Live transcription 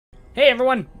Hey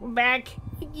everyone, we're back.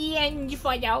 Yeah, and you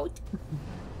find out.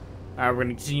 We're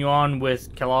gonna continue on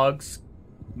with Kellogg's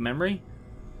memory.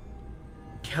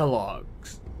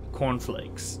 Kellogg's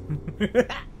cornflakes.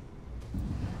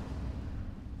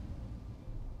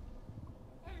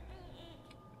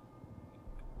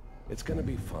 It's gonna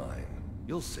be fine.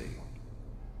 You'll see.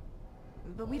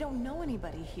 But we don't know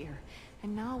anybody here.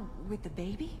 And now, with the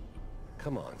baby?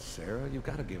 Come on, Sarah. You've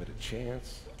got to give it a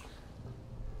chance.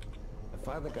 I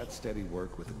finally got steady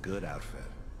work with a good outfit.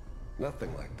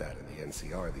 Nothing like that in the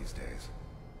NCR these days.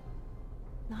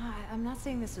 No, I'm not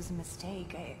saying this was a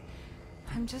mistake.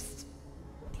 I'm just...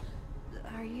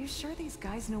 Are you sure these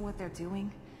guys know what they're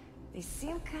doing? They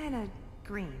seem kind of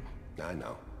green. I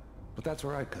know. But that's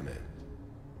where I come in.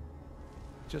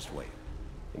 Just wait.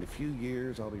 In a few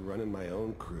years, I'll be running my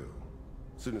own crew.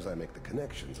 As soon as I make the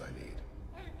connections I need.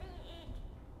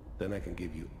 Then I can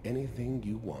give you anything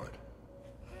you want.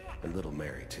 And little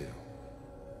Mary, too.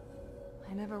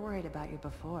 I never worried about you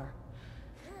before.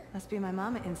 Must be my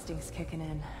mama instincts kicking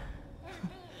in.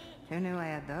 Who knew I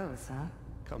had those, huh?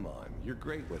 Come on, you're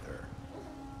great with her.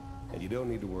 And you don't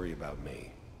need to worry about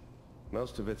me.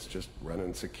 Most of it's just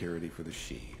running security for the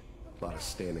she. A lot of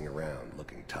standing around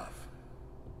looking tough.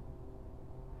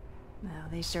 Well,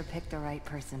 they sure picked the right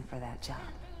person for that job.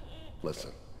 Listen,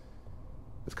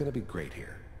 it's gonna be great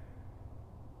here.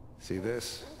 See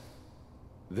this?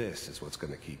 This is what's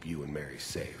gonna keep you and Mary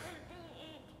safe.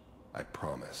 I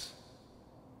promise.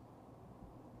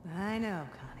 I know,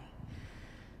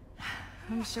 Connie.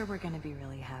 I'm sure we're gonna be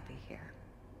really happy here.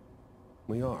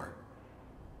 We are.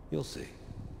 You'll see.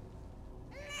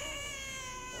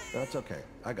 That's okay.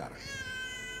 I got it.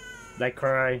 That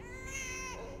cry.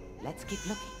 Let's keep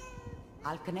looking.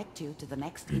 I'll connect you to the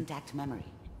next intact memory.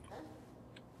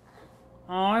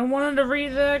 Oh, I wanted to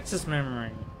read the access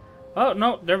memory. Oh,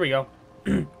 no, there we go.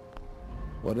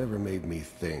 Whatever made me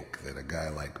think that a guy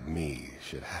like me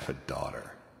should have a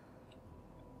daughter?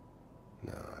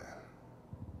 No,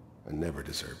 I never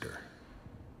deserved her.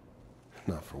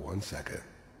 Not for 1 second.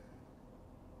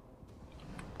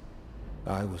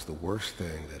 I was the worst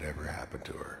thing that ever happened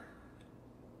to her.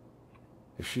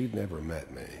 If she'd never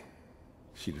met me,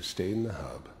 she'd have stayed in the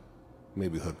hub,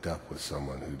 maybe hooked up with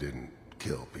someone who didn't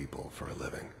kill people for a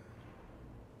living.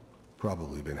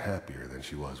 Probably been happier than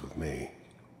she was with me.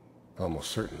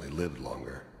 Almost certainly lived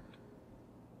longer.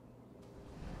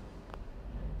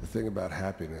 The thing about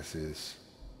happiness is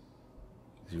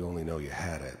you only know you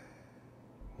had it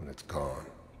when it's gone.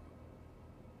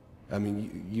 I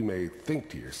mean, you may think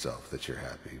to yourself that you're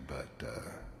happy, but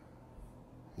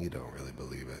you don't really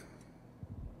believe it.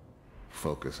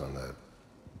 Focus on the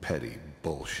petty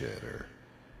bullshit or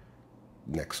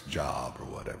next job or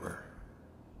whatever.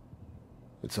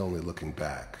 It's only looking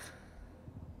back,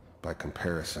 by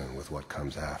comparison with what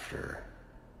comes after,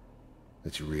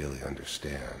 that you really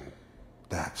understand.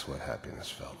 That's what happiness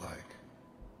felt like.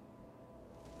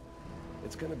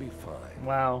 It's gonna be fine.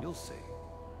 Wow. You'll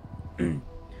see.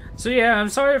 So yeah, I'm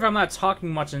sorry if I'm not talking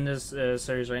much in this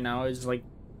series right now. It's like,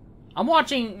 I'm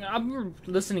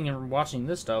listening and watching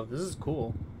this stuff. This is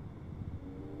cool.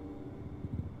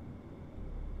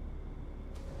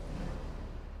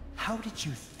 How did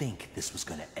you think this was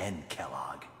gonna end,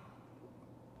 Kellogg?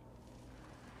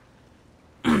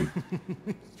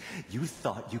 You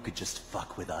thought you could just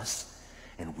fuck with us,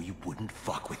 and we wouldn't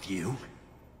fuck with you?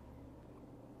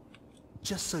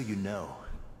 Just so you know,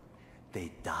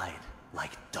 they died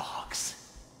like dogs.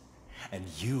 And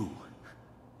you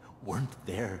weren't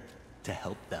there to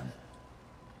help them.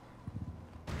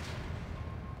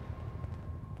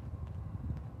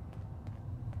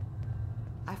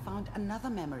 I found another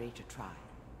memory to try.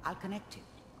 I'll connect you.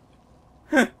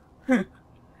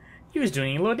 He was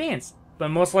doing a little dance. But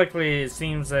most likely it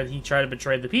seems that he tried to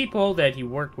betray the people that he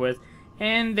worked with,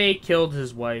 and they killed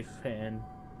his wife and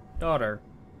daughter.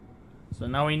 So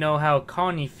now we know how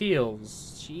Connie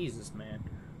feels. Jesus, man.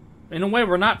 In a way,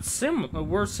 we're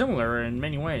similar in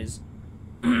many ways.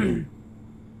 Mind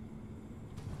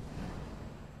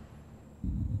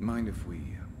if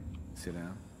we sit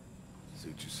down?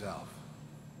 Suit yourself.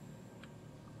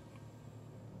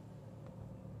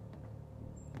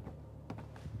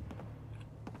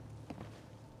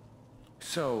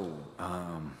 So,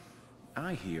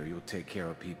 I hear you'll take care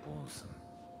of people's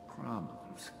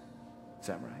problems. Is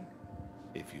that right?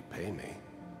 If you pay me.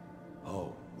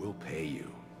 Oh, we'll pay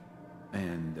you.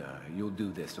 And, you'll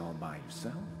do this all by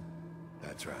yourself?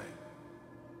 That's right.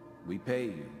 We pay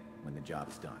you when the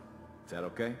job's done. Is that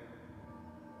okay?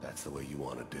 That's the way you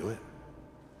want to do it?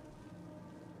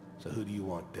 So who do you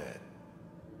want dead?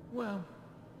 Well,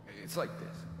 it's like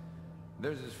this.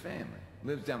 There's his family.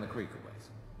 Lives down the creek a ways.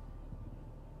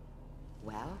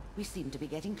 Well, we seem to be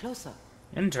getting closer.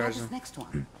 Interesting. Try this next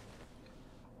one.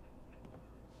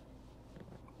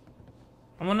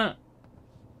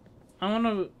 I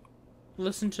wanna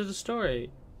listen to the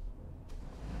story.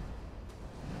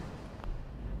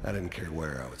 I didn't care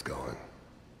where I was going.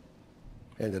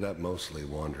 Ended up mostly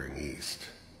wandering east.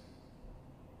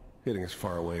 Getting as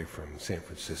far away from San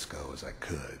Francisco as I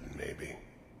could, maybe.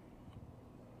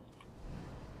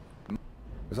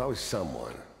 There's always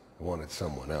someone who wanted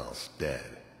someone else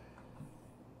dead.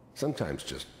 Sometimes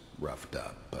just roughed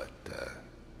up, but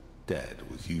dead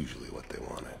was usually what they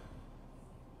wanted.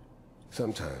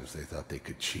 Sometimes they thought they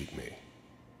could cheat me.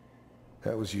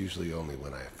 That was usually only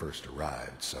when I first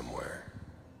arrived somewhere.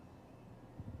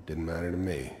 Didn't matter to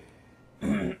me.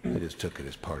 I just took it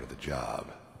as part of the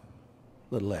job.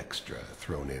 Little extra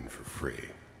thrown in for free.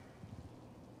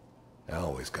 I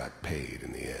always got paid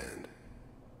in the end.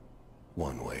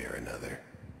 One way or another.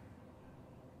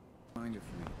 Mind your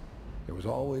free. There was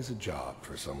always a job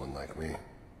for someone like me.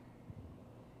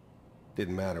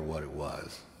 Didn't matter what it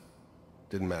was.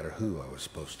 Didn't matter who I was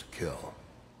supposed to kill.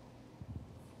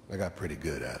 I got pretty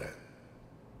good at it.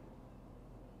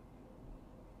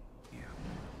 Yeah.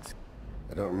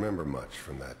 I don't remember much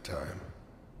from that time.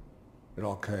 It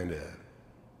all kind of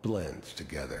blends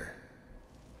together.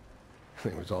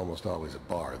 There was almost always a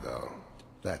bar, though.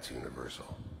 That's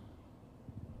universal.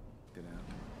 Get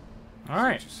out. All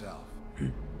right, Suit yourself.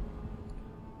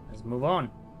 let's move on.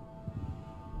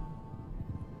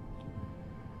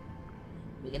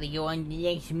 We're gonna go on to the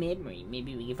next memory.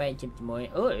 Maybe we can find something more.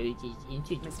 Oh, it's just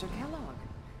interesting. Mr. Kellogg,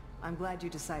 I'm glad you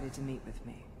decided to meet with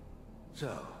me.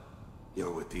 So,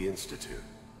 you're with the Institute.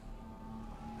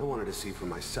 I wanted to see for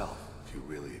myself if you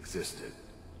really existed.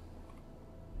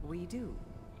 We do,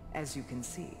 as you can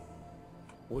see.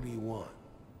 What do you want?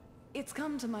 It's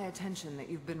come to my attention that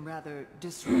you've been rather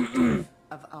disruptive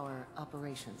of our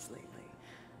operations lately.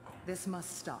 This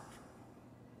must stop.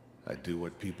 I do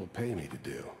what people pay me to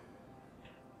do.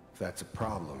 If that's a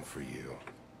problem for you,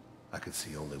 I could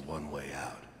see only one way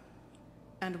out.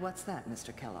 And what's that,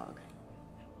 Mr. Kellogg?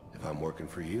 If I'm working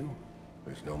for you,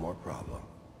 there's no more problem.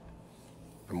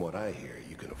 From what I hear,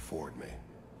 you can afford me.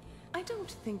 I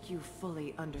don't think you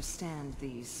fully understand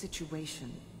the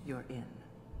situation you're in.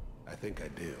 I think I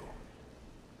do.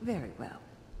 Very well.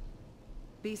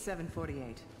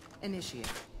 B-748,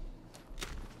 initiate.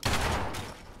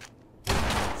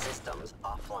 Systems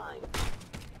offline.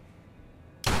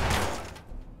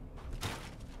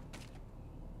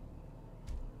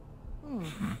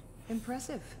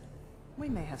 Impressive. We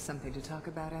may have something to talk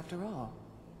about after all.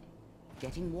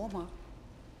 Getting warmer.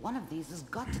 One of these has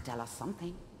got to tell us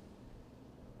something.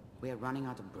 We're running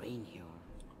out of brain here.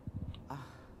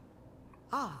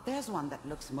 There's one that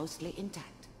looks mostly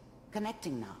intact.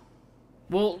 Connecting now.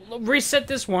 Well, reset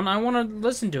this one. I want to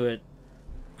listen to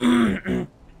it.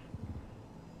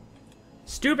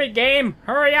 Stupid game!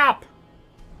 Hurry up!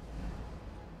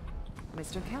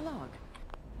 Mr. Kellogg.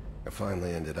 I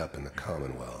finally ended up in the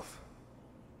Commonwealth.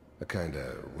 I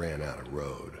kinda ran out of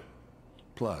road.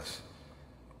 Plus,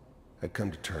 I'd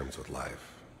come to terms with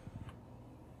life.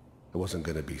 I wasn't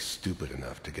gonna be stupid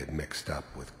enough to get mixed up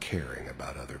with caring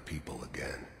about other people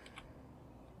again.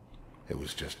 It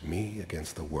was just me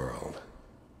against the world.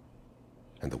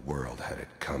 And the world had it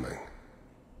coming.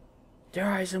 Their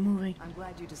eyes are moving. I'm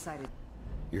glad you decided.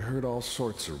 You heard all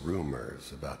sorts of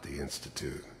rumors about the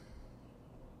Institute.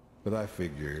 But I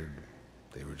figured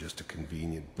they were just a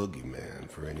convenient boogeyman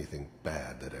for anything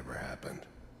bad that ever happened.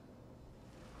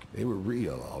 They were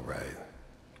real, all right.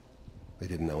 They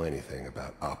didn't know anything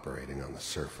about operating on the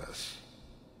surface.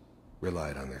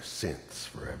 Relied on their synths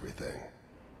for everything.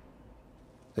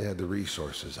 They had the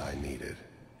resources I needed,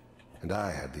 and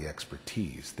I had the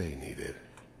expertise they needed.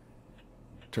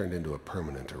 Turned into a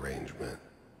permanent arrangement.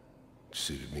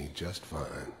 Suited me just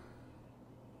fine.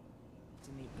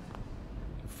 To meet with you.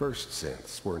 The first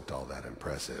synths weren't all that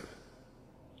impressive.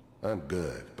 I'm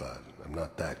good, but I'm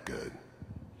not that good.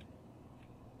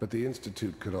 But the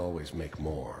Institute could always make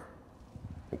more,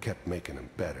 and kept making them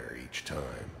better each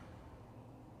time.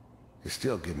 They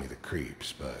still give me the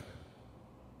creeps, but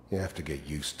you have to get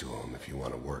used to them if you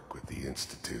want to work with the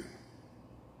Institute.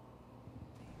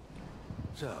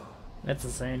 So, That's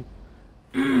insane.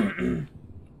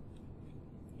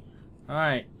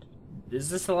 Alright. Is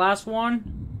this the last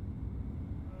one?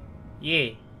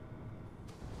 Yeah.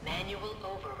 Manual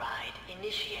override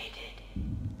initiated.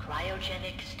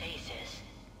 Cryogenic stasis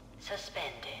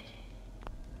suspended.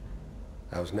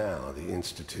 I was now the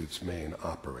Institute's main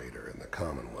operator in the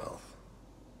Commonwealth.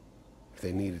 If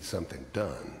they needed something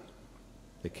done,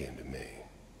 they came to me.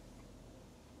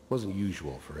 Wasn't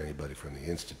usual for anybody from the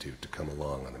Institute to come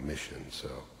along on a mission, so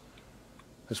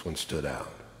this one stood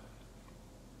out.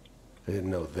 I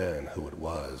didn't know then who it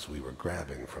was we were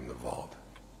grabbing from the vault.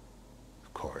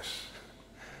 Of course,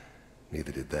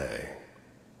 neither did they.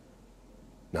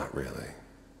 Not really.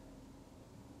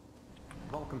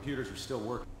 Vault computers are still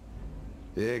working.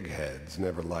 The eggheads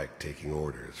never liked taking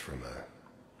orders from a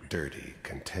dirty,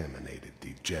 contaminated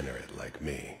degenerate like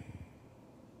me.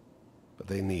 But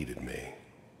they needed me,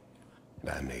 and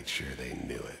I made sure they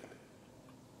knew it.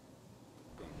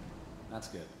 That's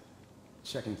good.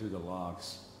 Checking through the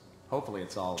logs. Hopefully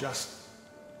it's all... Just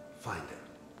find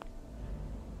it.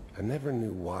 I never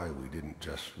knew why we didn't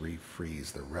just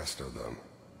refreeze the rest of them.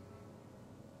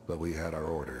 But we had our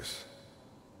orders.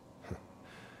 I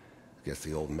guess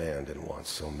the old man didn't want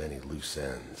so many loose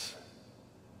ends.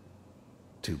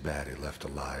 Too bad he left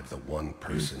alive the one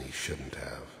person he shouldn't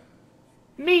have.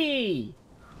 Me!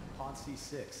 Pod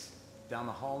C6. Down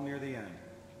the hall near the end.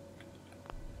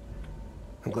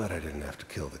 I'm glad I didn't have to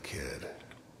kill the kid.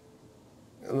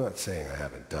 I'm not saying I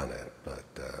haven't done it, but,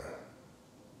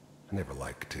 I never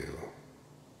like to.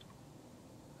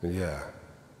 And yeah,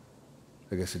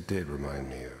 I guess it did remind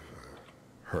me of,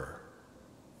 her.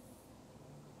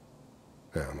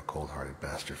 Yeah, I'm a cold-hearted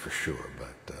bastard for sure,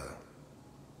 but,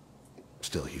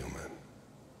 still human.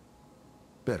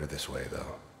 Better this way,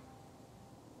 though.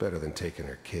 Better than taking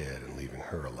her kid and leaving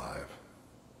her alive.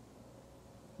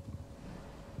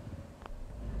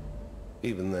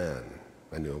 Even then,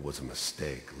 I knew it was a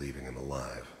mistake leaving him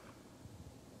alive.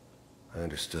 I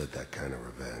understood that kind of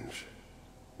revenge.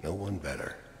 No one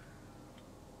better.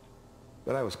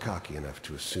 But I was cocky enough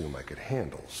to assume I could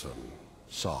handle some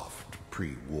soft,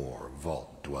 pre-war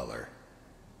vault dweller,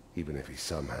 even if he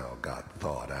somehow got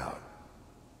thawed out.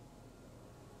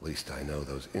 At least I know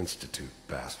those Institute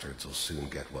bastards will soon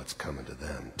get what's coming to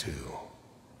them, too.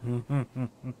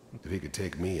 If he could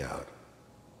take me out,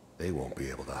 they won't be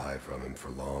able to hide from him for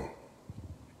long.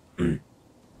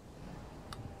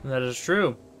 That is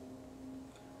true.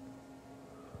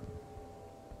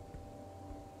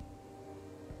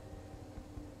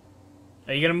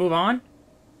 Are you gonna move on?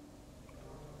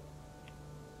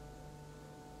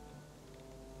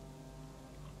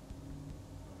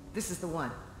 This is the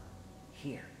one.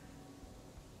 Here.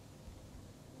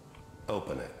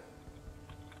 Open it.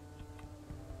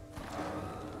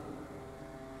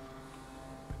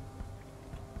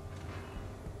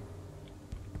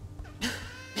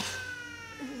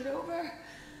 Is it over?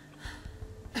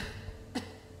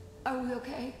 Are we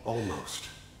okay? Almost.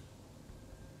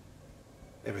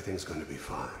 Everything's going to be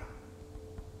fine.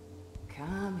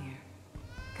 Come here.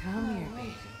 Come here,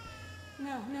 baby.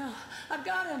 No, I've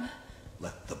got him.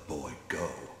 Let the boy go.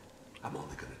 I'm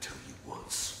only going to tell you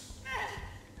once.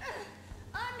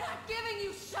 I'm not giving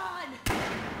you Sean.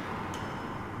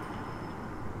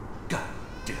 God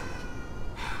damn it.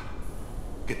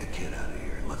 Get the kid out of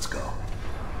here and let's go.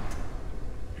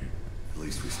 At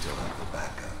least we still have the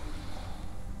backup.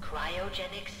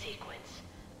 Cryogenic sequence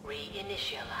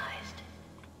reinitialized.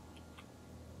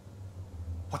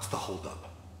 What's the holdup?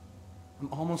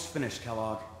 I'm almost finished,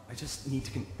 Kellogg. I just need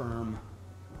to confirm.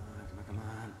 Come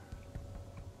on.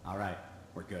 All right,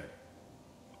 we're good.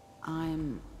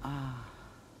 I'm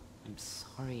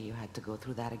sorry you had to go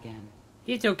through that again.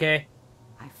 It's okay.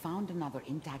 I found another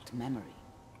intact memory.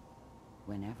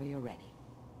 Whenever you're ready.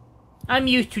 I'm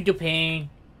used to the pain.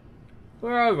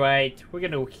 We're alright. We're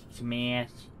gonna go kick some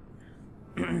ass.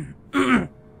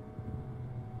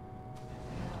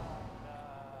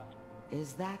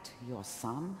 Is that your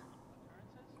son?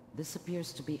 This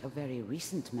appears to be a very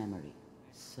recent memory.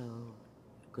 So,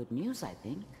 good news, I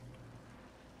think.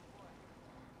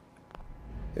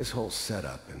 This whole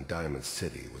setup in Diamond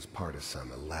City was part of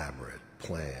some elaborate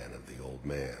plan of the old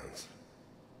man's.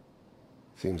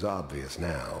 Seems obvious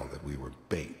now that we were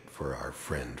bait for our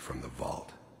friend from the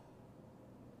vault.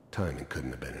 Timing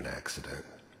couldn't have been an accident.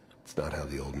 It's not how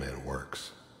the old man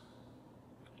works.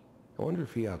 I wonder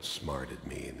if he outsmarted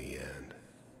me in the end.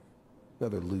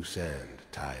 Another loose end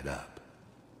tied up.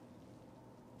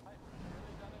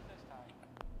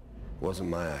 It wasn't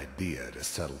my idea to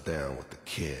settle down with the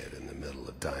kid in the middle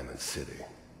of Diamond City.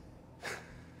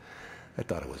 I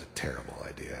thought it was a terrible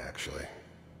idea, actually.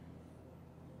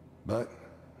 But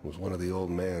it was one of the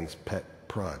old man's pet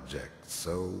projects,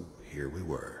 so here we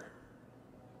were.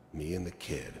 Me and the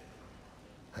kid.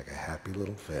 Like a happy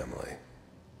little family.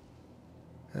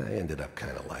 I ended up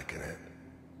kind of liking it.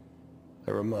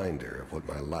 A reminder of what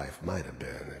my life might have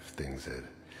been if things had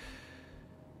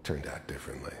turned out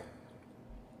differently.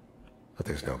 But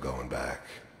there's no going back.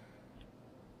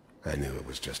 I knew it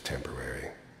was just temporary.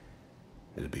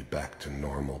 It'll be back to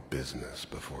normal business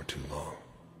before too long.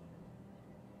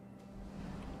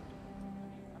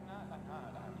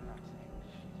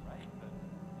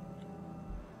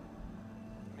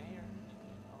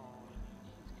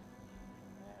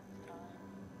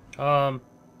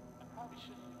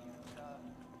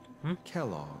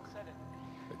 Kellogg.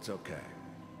 It's okay.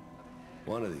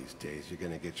 One of these days you're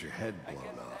gonna get your head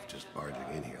blown off just barging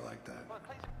in here like that.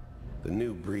 The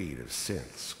new breed of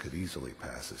synths could easily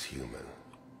pass as human.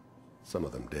 Some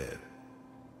of them did.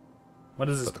 What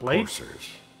is this, but the plate? coursers,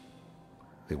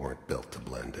 they weren't built to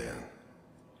blend in.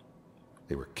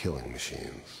 They were killing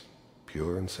machines,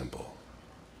 pure and simple.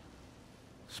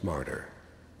 Smarter,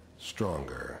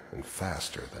 stronger, and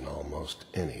faster than almost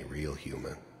any real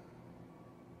human.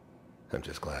 I'm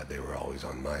just glad they were always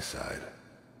on my side.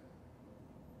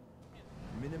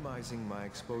 Minimizing my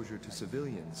exposure to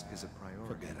civilians is a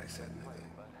priority. Forget I said anything.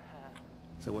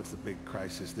 So what's the big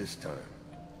crisis this time?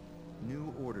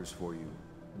 New orders for you.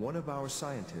 One of our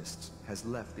scientists has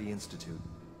left the Institute.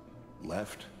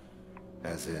 Left?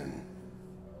 As in?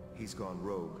 He's gone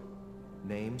rogue.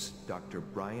 Name's Dr.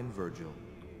 Brian Virgil.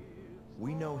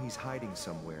 We know he's hiding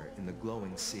somewhere in the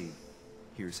glowing sea.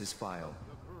 Here's his file.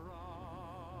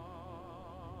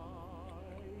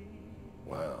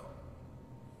 Wow.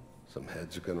 Some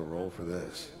heads are gonna roll for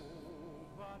this.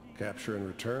 Capture and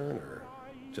return, or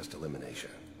just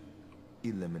elimination?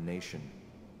 Elimination.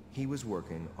 He was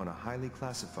working on a highly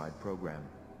classified program.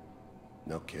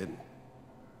 No kidding.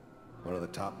 One of the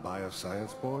top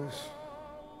bioscience boys?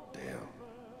 Damn.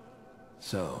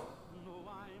 So,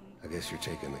 I guess you're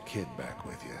taking the kid back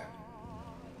with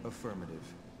you. Affirmative.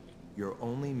 Your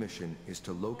only mission is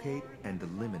to locate and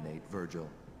eliminate Virgil.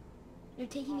 You're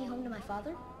taking me home to my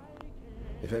father?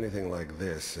 If anything like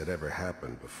this had ever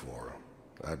happened before,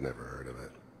 I'd never heard of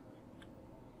it.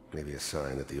 Maybe a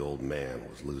sign that the old man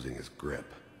was losing his grip.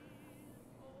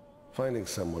 Finding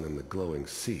someone in the glowing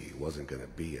sea wasn't gonna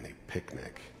be any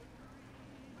picnic.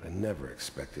 I never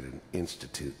expected an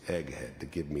Institute egghead to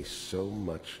give me so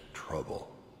much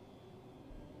trouble.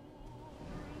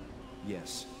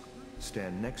 Yes.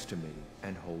 Stand next to me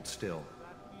and hold still.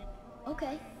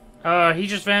 Okay. He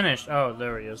just vanished. Oh,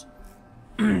 there he is.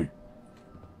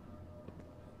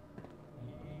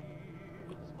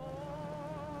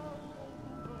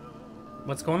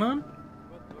 What's going on?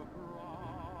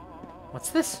 What's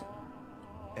this?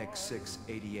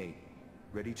 X688.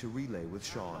 Ready to relay with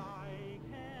Sean.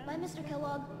 Bye, Mr.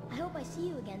 Kellogg. I hope I see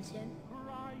you again soon.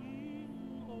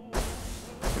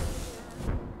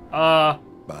 Bye.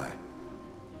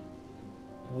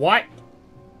 What?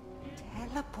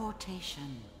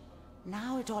 Teleportation.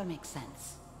 Now it all makes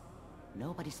sense.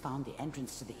 Nobody's found the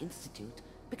entrance to the Institute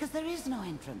because there is no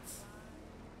entrance.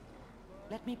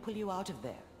 Let me pull you out of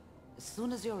there as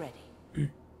soon as you're ready.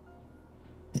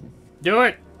 Do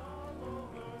it!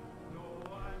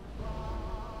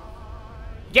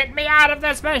 Get me out of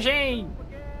this machine!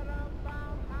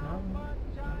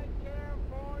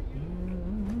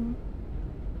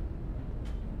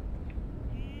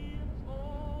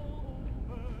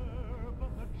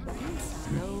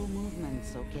 Slow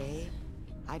movements, okay?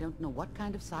 I don't know what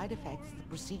kind of side effects the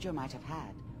procedure might have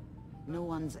had. No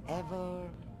one's ever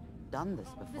done this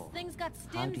before. This thing's got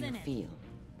How stims do you in it. feel?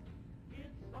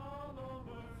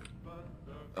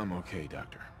 I'm okay,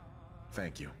 Doctor.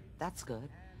 Thank you. That's good.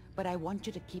 But I want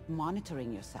you to keep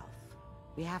monitoring yourself.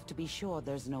 We have to be sure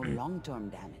there's no long-term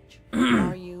damage.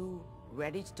 Are you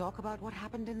ready to talk about what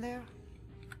happened in there?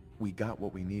 We got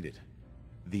what we needed.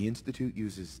 The Institute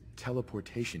uses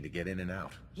teleportation to get in and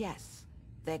out. Yes.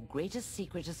 Their greatest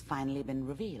secret has finally been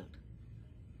revealed.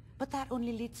 But that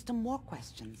only leads to more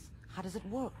questions. How does it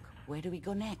work? Where do we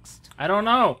go next? I don't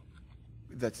know.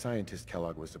 That scientist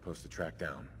Kellogg was supposed to track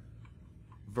down.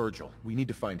 Virgil. We need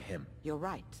to find him. You're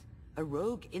right. A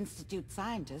rogue Institute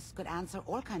scientist could answer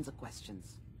all kinds of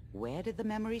questions. Where did the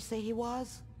memory say he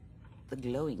was? The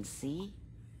glowing sea?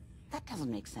 That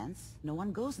doesn't make sense. No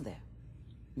one goes there.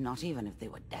 Not even if they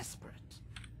were desperate.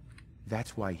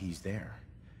 That's why he's there.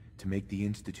 To make the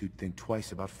Institute think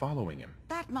twice about following him.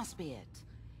 That must be it.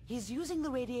 He's using the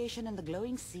radiation in the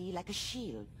glowing sea like a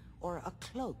shield, or a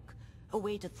cloak, a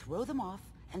way to throw them off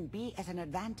and be at an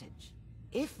advantage.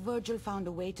 If Virgil found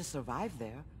a way to survive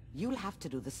there, you'll have to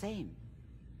do the same.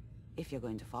 If you're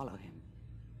going to follow him.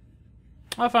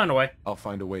 I'll find a way. I'll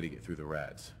find a way to get through the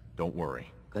rads. Don't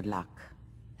worry. Good luck.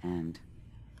 And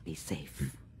be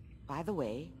safe. By the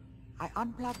way, I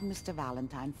unplugged Mr.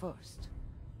 Valentine first.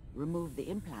 Removed the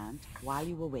implant while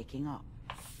you were waking up.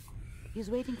 He's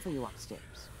waiting for you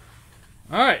upstairs.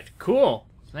 Alright, cool.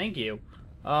 Thank you.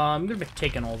 I'm gonna be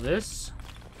taking all this.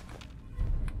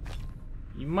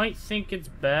 You might think it's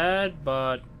bad,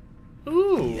 but...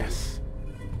 Ooh! Yes.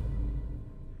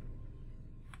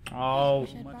 Oh.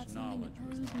 Wish I'd brought something to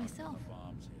peruse myself.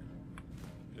 Bombs here.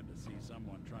 Good to see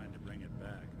someone trying to bring it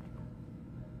back.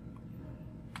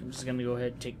 I'm just gonna go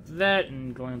ahead and take that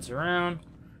and glance around.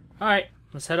 Alright,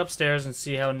 let's head upstairs and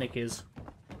see how Nick is.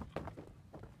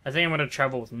 I think I'm gonna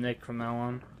travel with Nick from now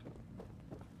on.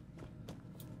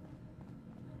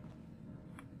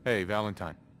 Hey,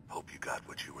 Valentine. Hope you got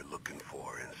what you were looking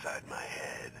for inside my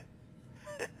head.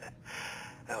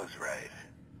 I was right.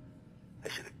 I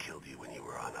should have killed you when you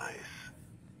were on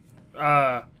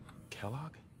ice.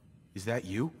 Kellogg? Is that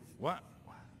you? What?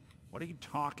 What are you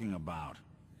talking about?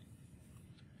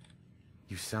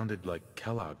 You sounded like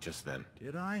Kellogg just then.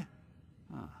 Did I?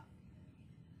 Huh.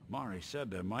 Mari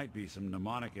said there might be some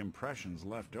mnemonic impressions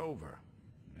left over.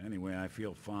 Anyway, I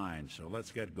feel fine, so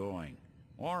let's get going.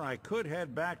 Or I could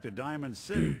head back to Diamond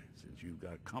City, since you've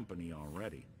got company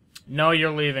already. No, you're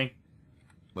leaving.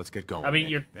 Let's get going. I mean,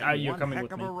 you're coming one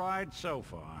with heck me. of a ride so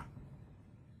far.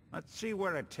 Let's see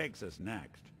where it takes us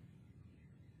next.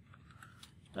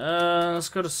 Let's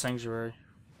go to Sanctuary.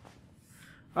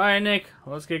 Alright, Nick,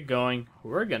 let's get going.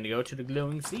 We're gonna go to the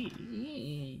Glowing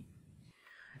Sea.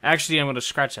 Actually, I'm gonna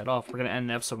scratch that off. We're gonna end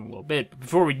the episode in a little bit. But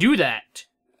before we do that,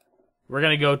 we're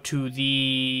gonna go to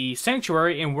the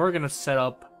Sanctuary and we're gonna set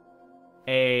up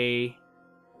a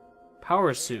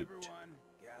power suit.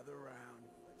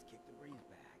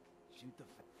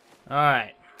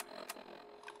 Alright.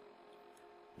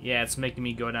 Yeah, it's making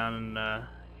me go down and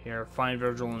here, find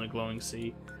Virgil in the Glowing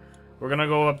Sea. We're gonna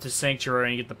go up to Sanctuary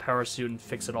and get the power suit and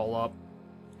fix it all up.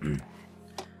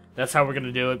 That's how we're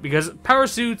gonna do it. Because power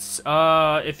suits,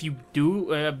 if you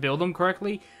do build them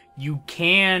correctly, you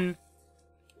can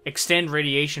extend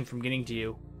radiation from getting to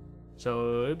you.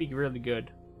 So it'd be really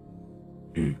good.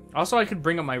 Also, I could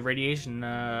bring up my radiation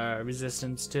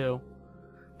resistance too.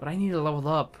 But I need to level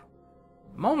up.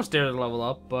 I'm almost there to level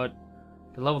up, but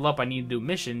to level up I need to do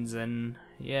missions, and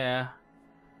yeah.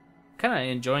 Kind of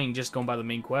enjoying just going by the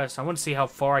main quest. I want to see how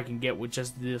far I can get with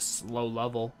just this low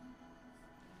level.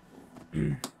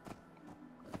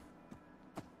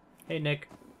 Hey, Nick.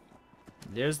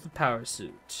 There's the power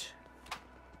suit.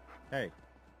 Hey.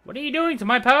 What are you doing to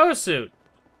my power suit?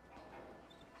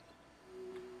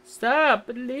 Stop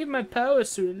and leave my power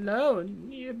suit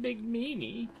alone, you big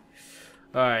meanie.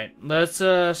 Alright, let's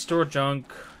store junk.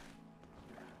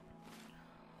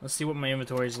 Let's see what my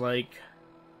inventory's like.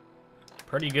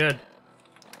 Pretty good.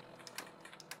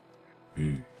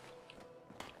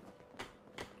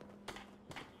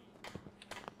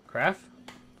 Craft?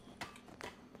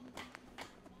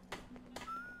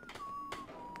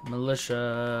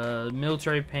 Militia,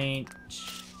 military paint.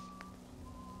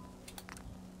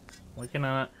 Why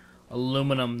cannot?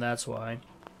 Aluminum, that's why.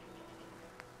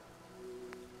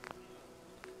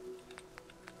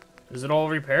 Is it all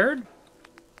repaired?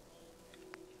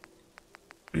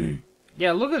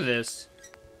 Yeah, look at this.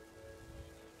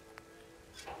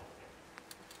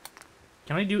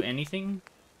 Can I do anything?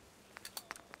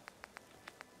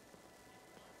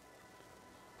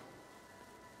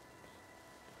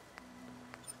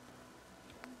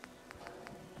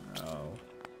 Oh.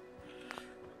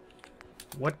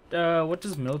 What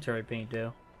does military paint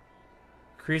do?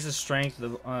 Increases strength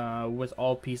with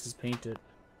all pieces painted.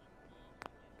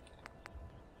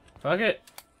 Fuck it.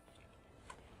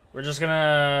 We're just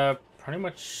gonna pretty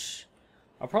much...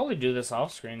 I'll probably do this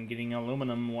off screen, getting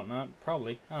aluminum and whatnot.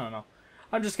 Probably. I don't know.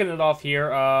 I'm just getting it off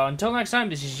here. Until next time,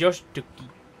 this is Yoshituki.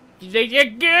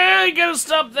 You gotta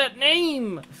stop that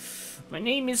name! My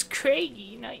name is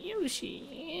Craigie, not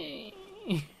Yoshi.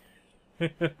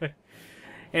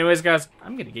 Anyways, guys,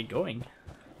 I'm gonna get going.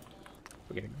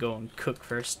 We're gonna go and cook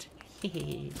first.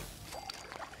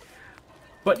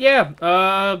 But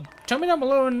yeah, tell me down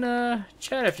below in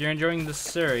chat if you're enjoying this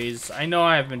series. I know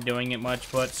I haven't been doing it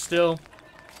much, but still,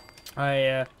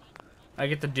 I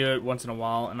get to do it once in a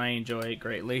while, and I enjoy it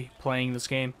greatly, playing this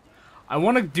game. I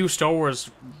want to do Star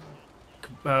Wars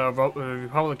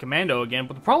Republic Commando again,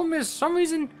 but the problem is, for some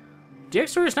reason,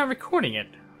 DxTory is not recording it.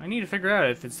 I need to figure out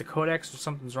if it's the codecs or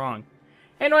something's wrong.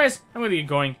 Anyways, I'm going to get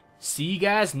going. See you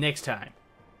guys next time.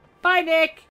 Bye, Nick!